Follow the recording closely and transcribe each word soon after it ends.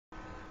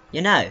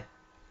You know,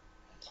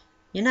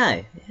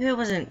 if it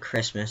wasn't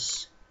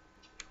Christmas,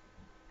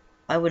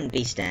 I wouldn't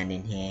be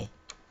standing here,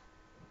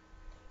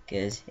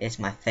 because it's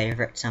my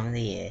favourite time of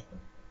the year.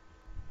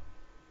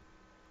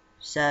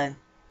 So,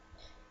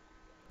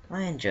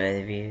 I enjoy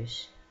the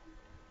views,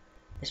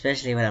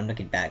 especially when I'm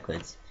looking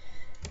backwards.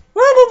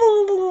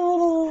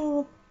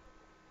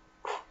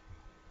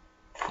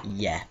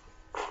 Yeah,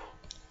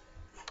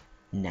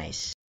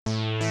 nice.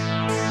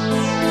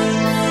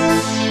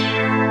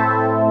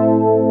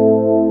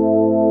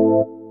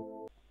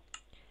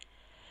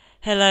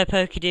 Hello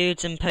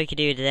Pokedudes and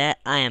Pokedudeette,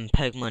 I am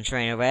Pokemon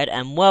Trainer Red,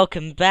 and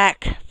welcome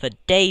back for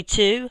day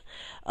 2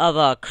 of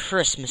our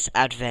Christmas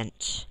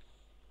Advent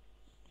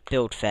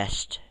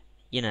buildfest.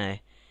 You know,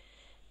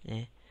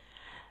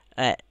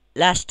 yeah.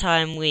 Last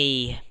time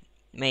we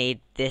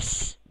made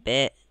this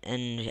bit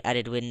and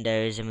added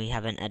windows, and we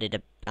haven't added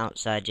a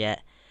outside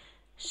yet.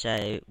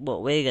 So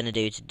what we're gonna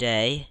do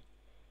today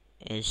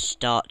is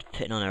start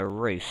putting on a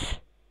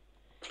roof,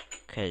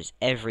 because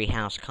every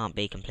house can't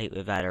be complete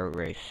without a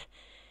roof.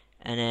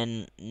 And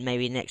then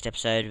maybe next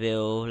episode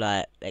we'll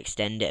like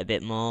extend it a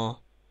bit more,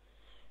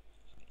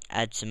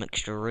 add some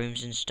extra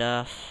rooms and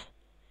stuff.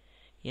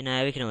 You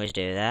know, we can always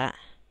do that.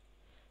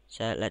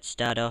 So let's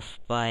start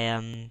off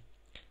by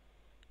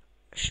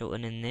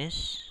shortening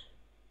this.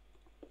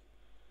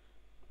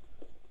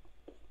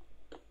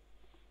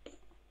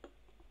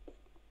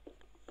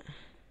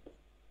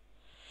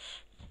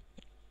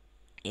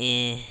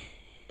 If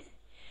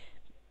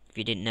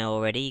you didn't know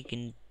already, you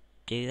can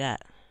do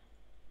that.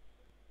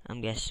 I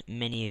guess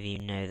many of you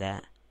know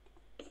that,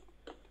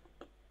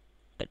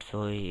 but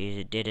for you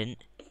that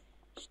didn't,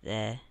 it's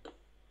there.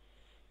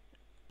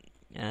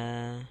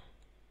 Oh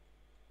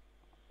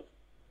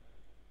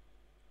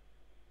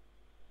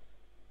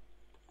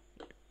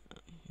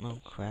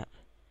crap.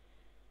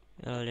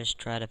 I'll just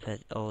try to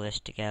put all this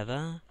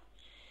together.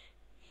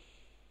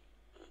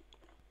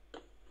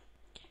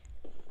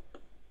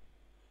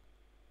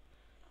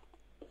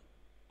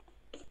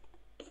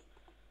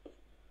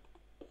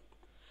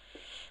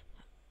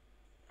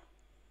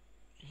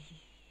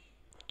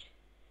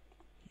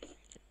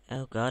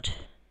 Oh god.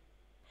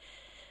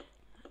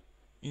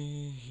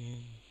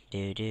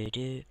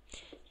 Do.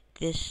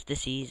 This the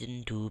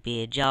season to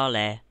be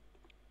jolly.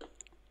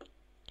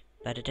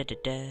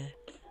 Ba-da-da-da-da.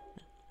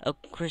 Oh,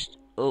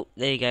 oh,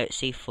 there you go.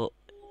 Seafoot.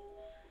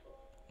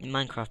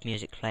 Minecraft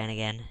music playing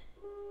again.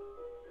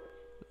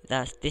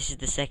 This is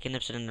the second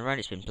episode in a row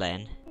it's been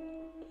playing.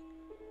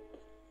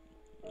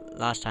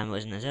 Last time it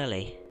wasn't as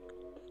early.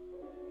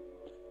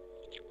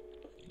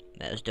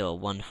 That was still a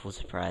wonderful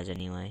surprise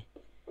anyway.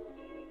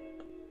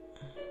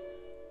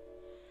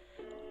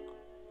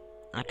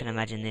 I can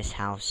imagine this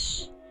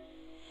house.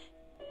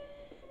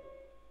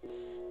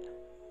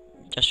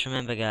 Just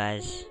remember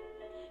guys,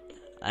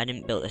 I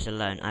didn't build this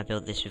alone, I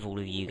built this with all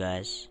of you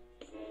guys.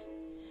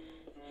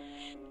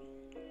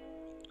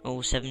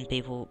 All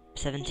 17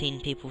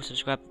 people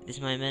subscribed at this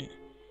moment.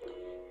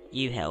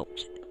 You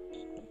helped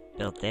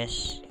build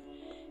this,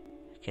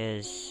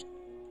 because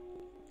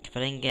if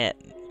I didn't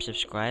get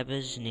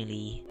subscribers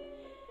nearly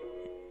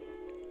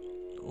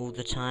all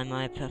the time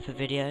I put up a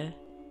video,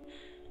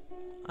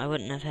 I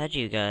wouldn't have had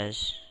you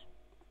guys.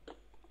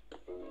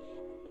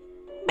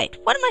 Wait,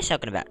 what am I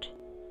talking about?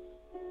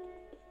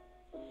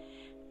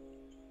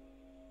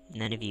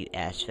 None of you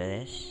asked for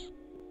this.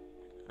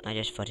 I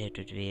just thought it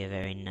would be a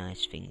very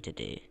nice thing to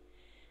do.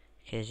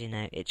 Because, you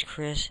know, it's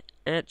Christmas!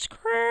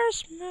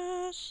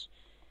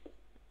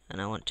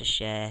 And I want to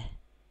share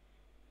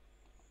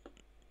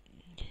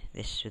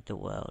this with the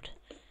world.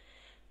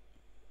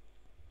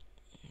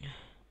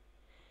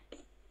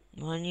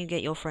 Why don't you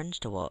get your friends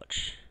to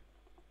watch?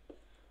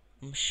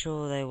 I'm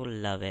sure they will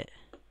love it.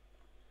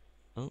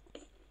 Oh.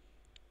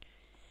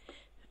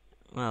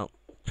 Well,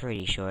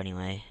 pretty sure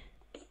anyway.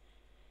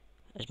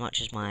 As much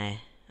as my...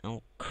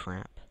 oh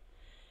crap.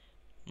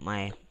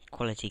 My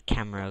quality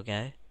camera will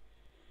go.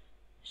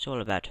 It's all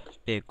about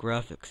big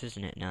graphics,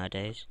 isn't it,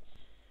 nowadays?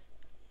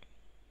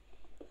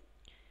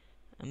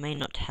 I may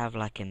not have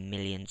like 1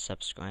 million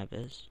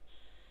subscribers,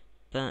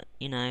 but,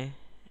 you know,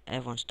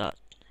 everyone starts...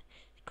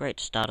 it's great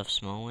to start off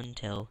small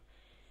until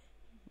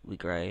we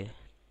grow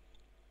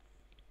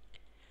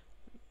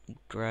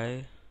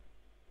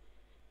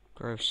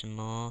some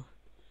more,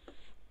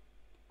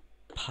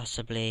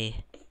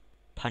 possibly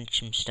punch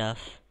some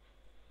stuff,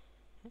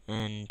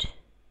 and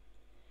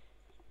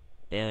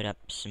build up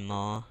some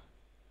more,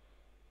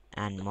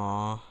 and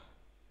more,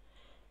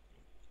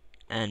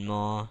 and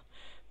more.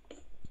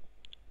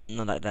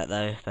 Not like that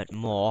though, but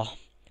more,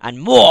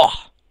 and more!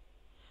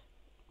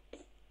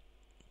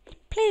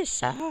 Please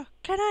sir,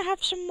 can I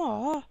have some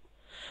more?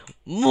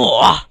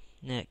 More!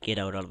 No, get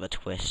out of a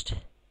twist.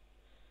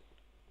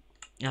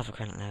 Oh, for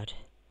crying out loud.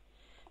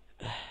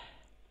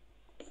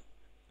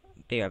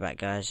 Be right back,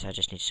 guys. I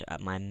just need to sort out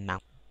my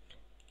mouth.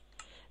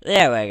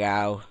 There we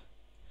go.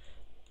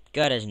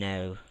 God as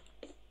no.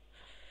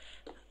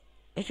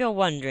 If you're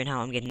wondering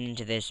how I'm getting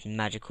into this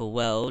magical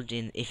world,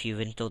 if you've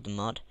installed the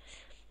mod,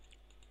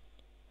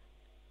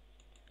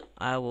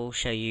 I will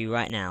show you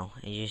right now.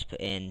 You just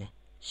put in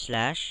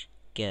slash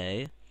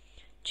go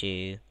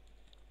to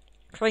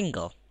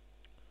Kringle.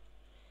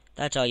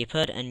 That's all you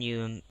put, and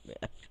you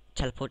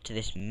teleport to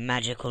this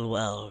magical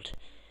world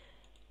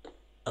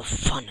of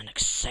fun and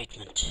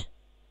excitement.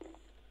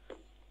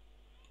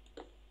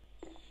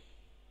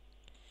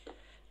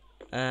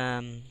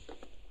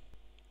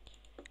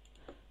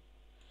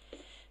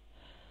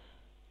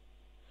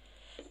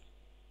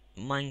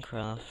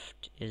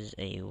 Minecraft is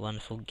a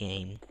wonderful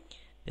game.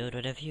 Build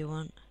whatever you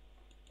want,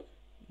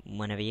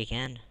 whenever you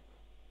can.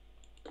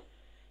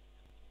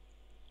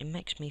 It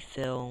makes me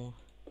feel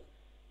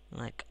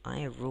like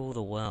I rule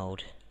the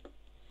world.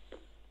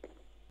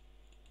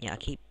 Yeah, I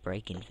keep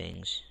breaking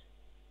things.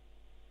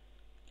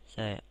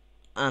 So,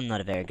 I'm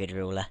not a very good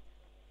ruler.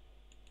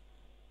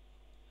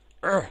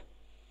 Urgh!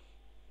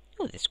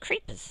 Oh, there's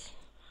creepers.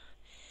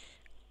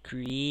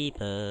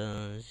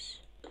 Creepers.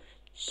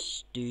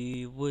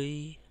 Stay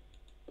away.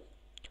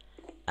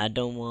 I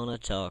don't wanna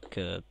talk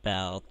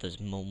about those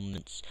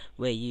moments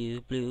where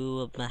you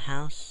blew up my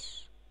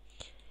house.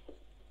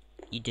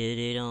 You did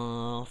it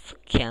off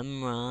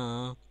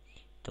camera.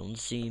 Don't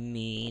see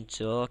me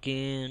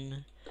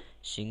talking,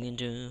 singing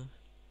to.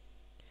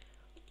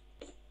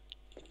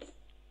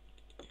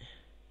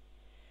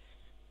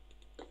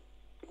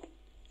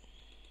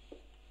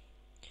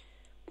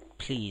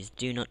 Please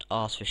do not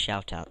ask for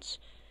shoutouts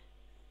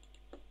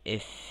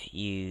if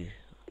you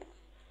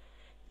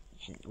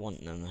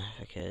want them,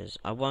 because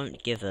I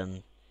won't give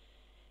them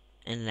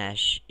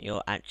unless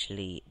you're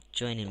actually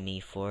joining me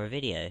for a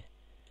video.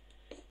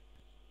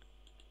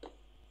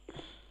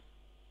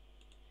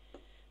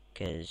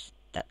 Because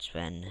that's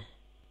when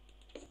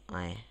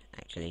I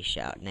actually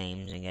shout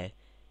names and go,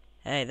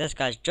 hey, this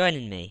guy's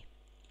joining me.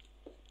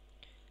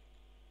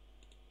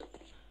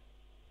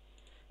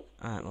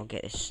 Alright, we'll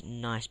get this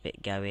nice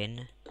bit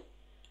going.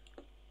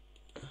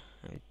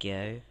 There we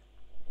go.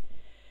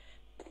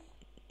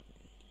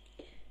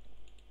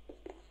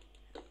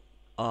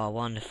 Oh,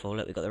 wonderful.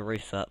 Look, we've got the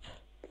roof up.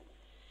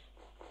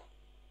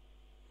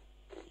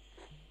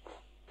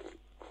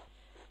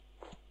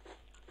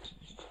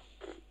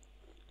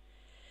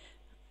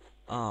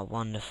 Oh,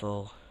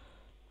 wonderful.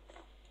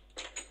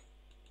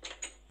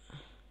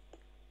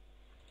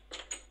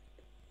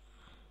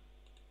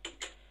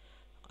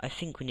 I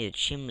think we need a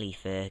chimney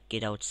for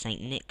good old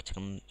Saint Nick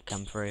to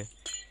come through.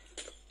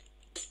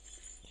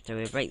 So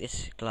we'll break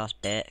this glass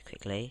bit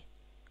quickly.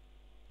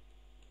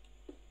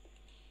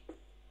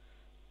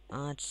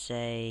 I'd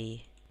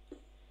say...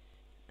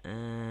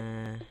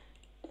 there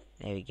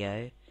we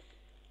go.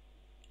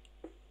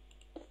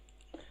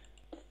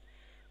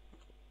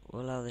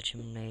 We'll allow the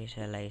chimney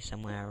to lay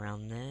somewhere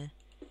around there.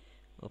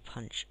 We'll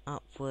punch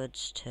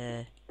upwards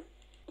to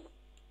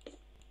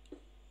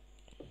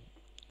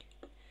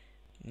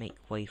make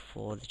way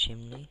for the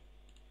chimney.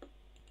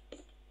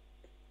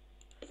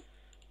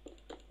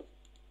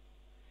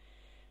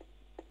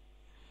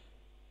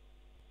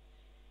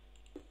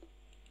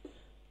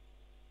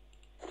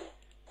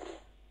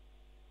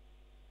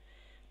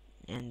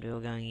 And we're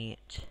going to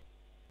get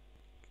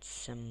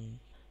some,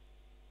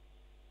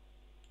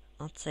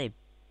 I'd say,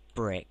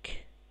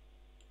 brick.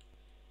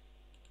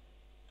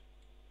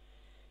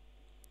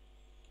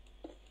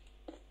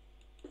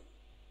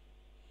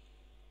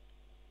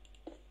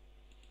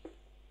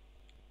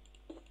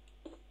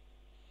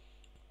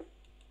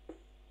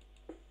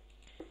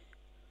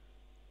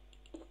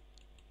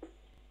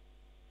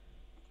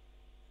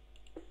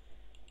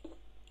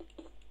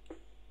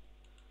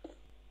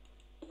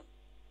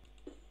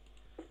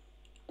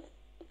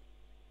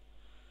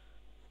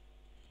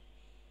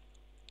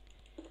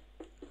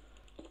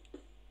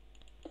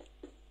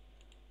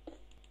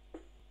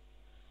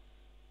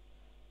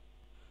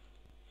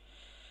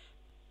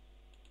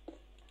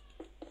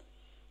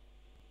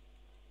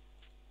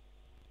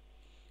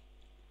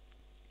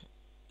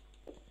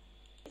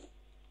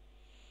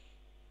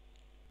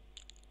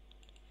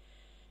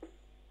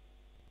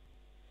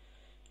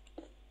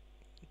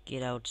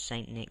 Good old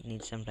Saint Nick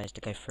needs someplace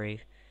to go through.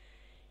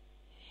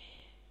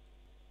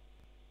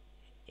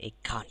 It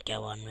can't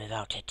go on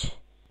without it.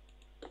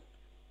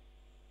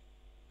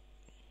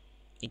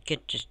 It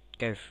could just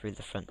go through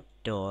the front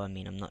door. I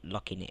mean, I'm not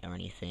locking it or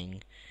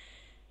anything.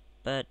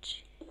 But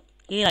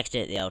he likes to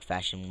do it the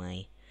old-fashioned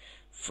way.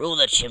 Through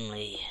the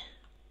chimney.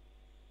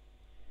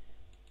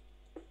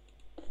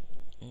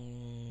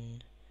 I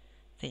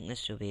think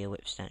this will be a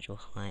substantial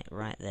height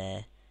right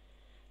there.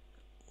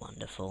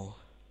 Wonderful.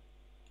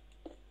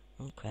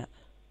 Oh crap.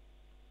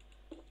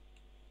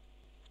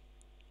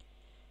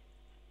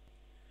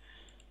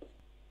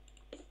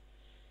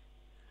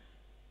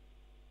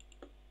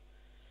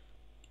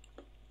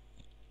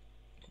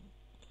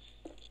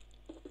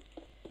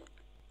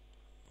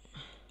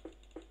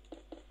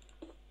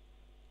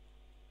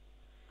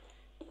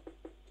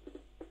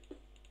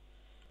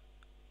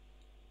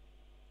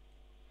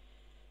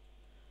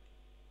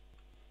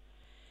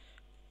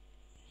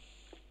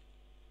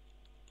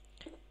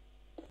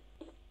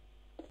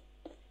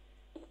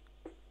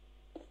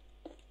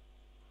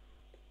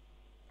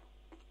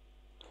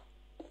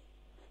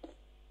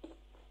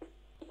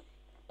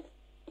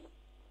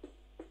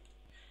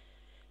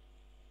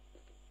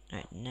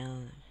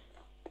 No.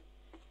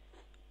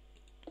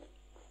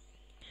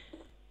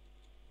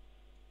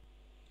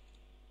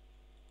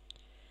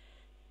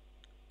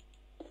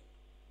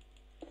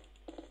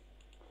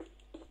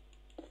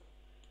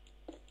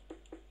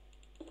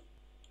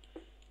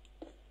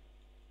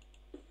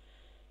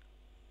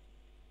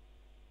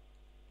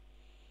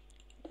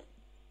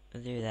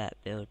 We'll do that,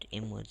 build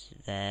inwards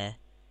there.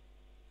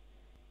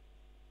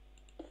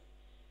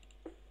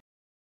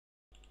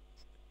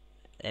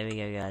 There we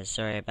go, guys,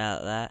 sorry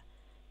about that.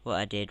 What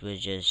I did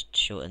was just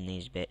shorten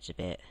these bits a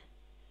bit.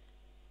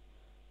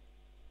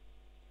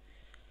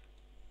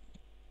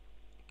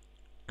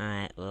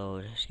 Alright,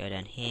 we'll just go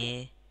down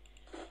here,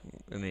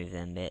 remove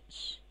them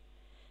bits.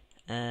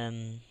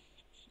 And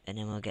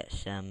then we'll get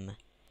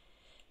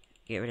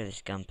rid of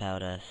this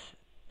gunpowder,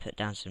 put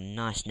down some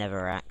nice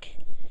netherrack,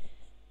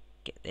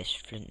 get this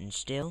flint and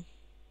steel,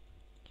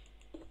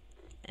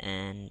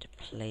 and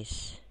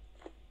place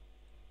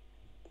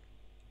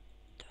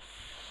the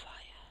fire.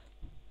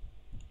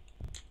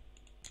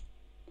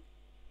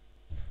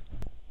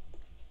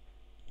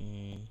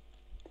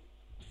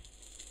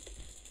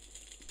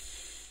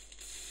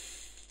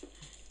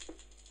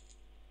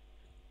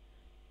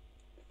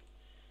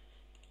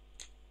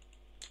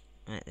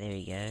 Right, there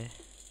we go.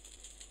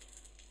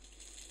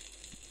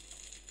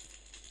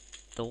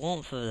 The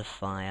warmth of the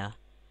fire.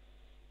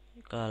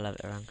 Gotta love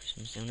it around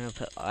Christmas. I'm gonna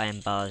put iron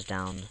bars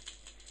down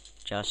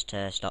just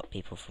to stop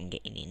people from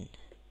getting in.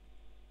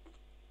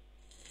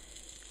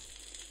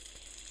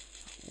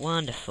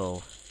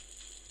 Wonderful.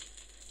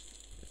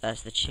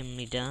 That's the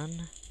chimney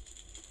done.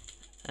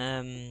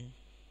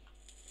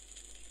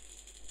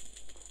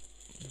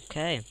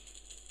 Okay.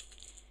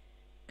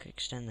 Could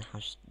extend the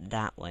house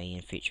that way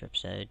in future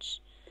episodes.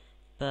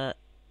 But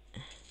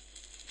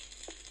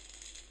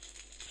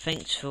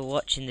thanks for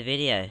watching the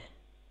video.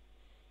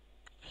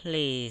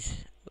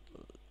 Please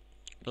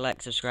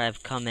like,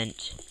 subscribe,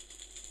 comment,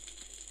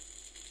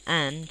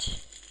 and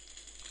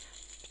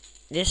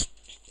this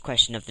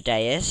question of the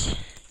day is,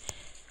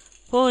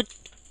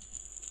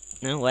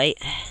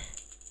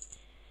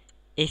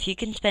 if you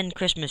can spend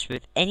Christmas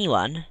with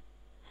anyone,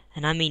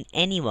 and I mean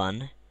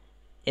anyone,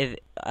 if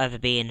either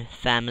being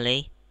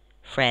family,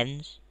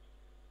 friends,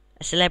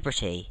 a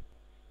celebrity,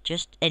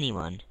 just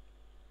anyone.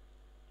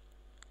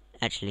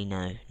 Actually,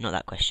 no, not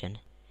that question.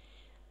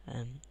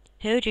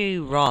 Who would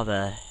you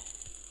rather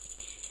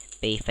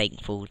be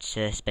thankful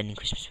to spending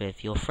Christmas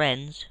with, your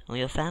friends or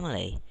your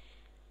family?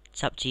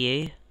 It's up to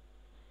you.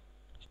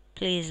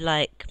 Please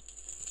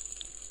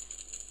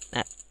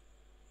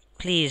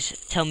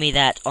please tell me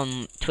that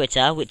on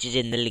Twitter, which is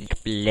in the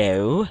link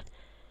below.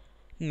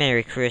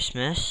 Merry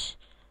Christmas,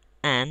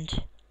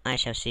 and I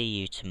shall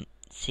see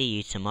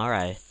you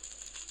tomorrow.